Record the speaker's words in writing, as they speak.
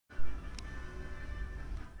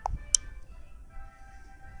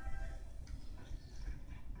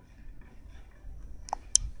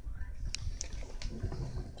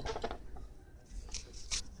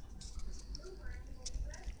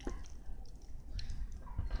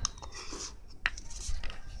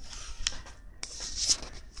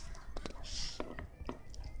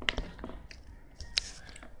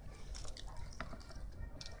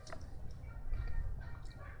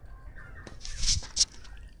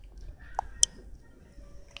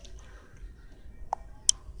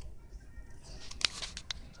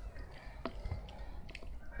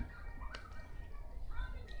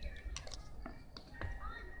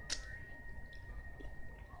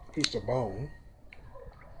piece of bone.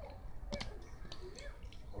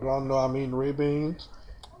 Y'all know I mean red beans.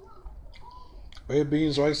 Red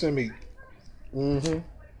beans, rice, and meat. Mm-hmm.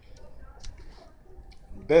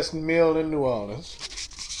 Best meal in New Orleans.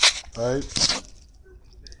 Right?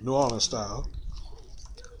 New Orleans style.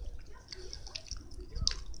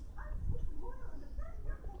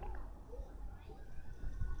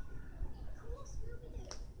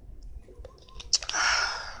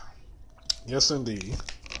 Yes, indeed.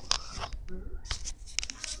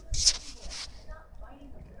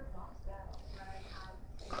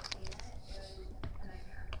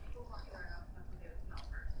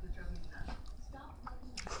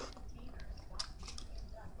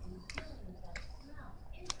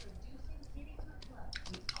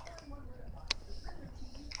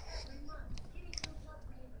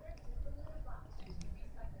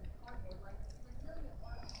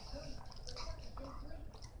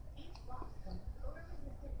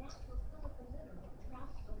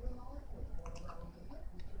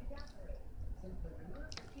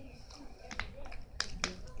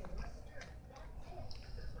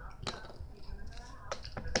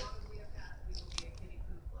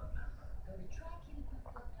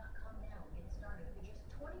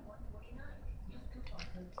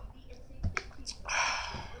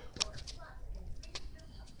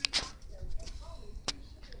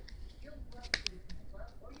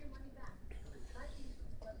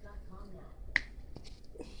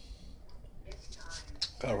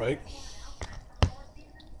 All right.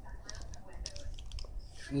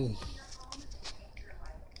 Mm.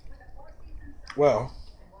 Well,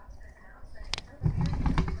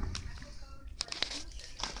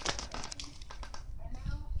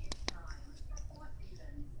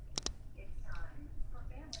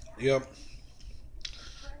 yep.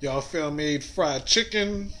 Y'all feel me? Fried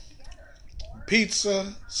chicken,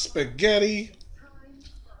 pizza, spaghetti,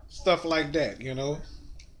 stuff like that, you know?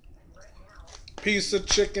 Pizza,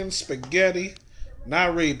 chicken, spaghetti,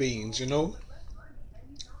 not red beans, you know?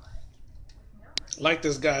 Like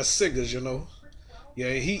this guy Siggers, you know? Yeah,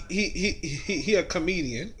 he a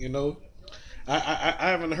comedian, you know? I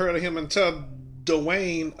haven't heard of him until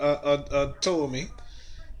Dwayne told me.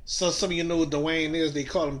 So some of you know who Dwayne is. They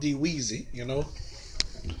call him D Weezy, you know.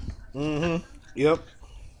 Mm-hmm. Yep.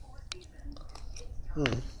 Hmm.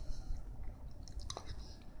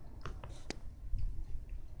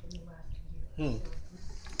 Hmm.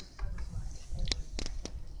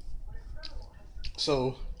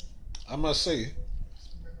 So I must say,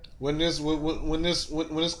 when this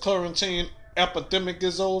quarantine epidemic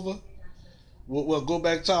is over, we'll go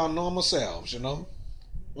back to our normal selves, you know.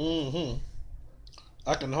 Mm-hmm.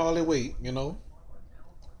 I can hardly wait, you know.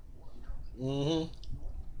 Mm-hmm.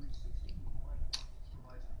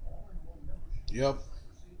 Yep.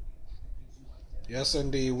 Yes,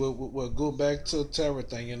 indeed. We'll go back to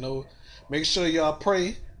everything, you know. Make sure y'all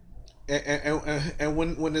pray, and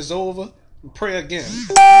when it's over, pray again,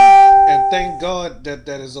 and thank God that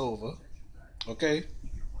is over. Okay.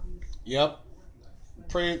 Yep.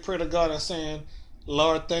 Pray to God and saying,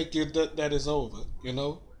 Lord, thank you that is over. You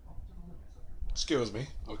know. Excuse me.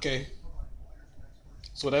 Okay.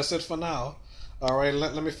 So that's it for now. All right.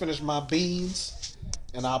 Let me finish my beans,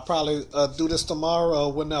 and I'll probably do this tomorrow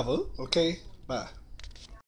or whenever. Okay. Bye.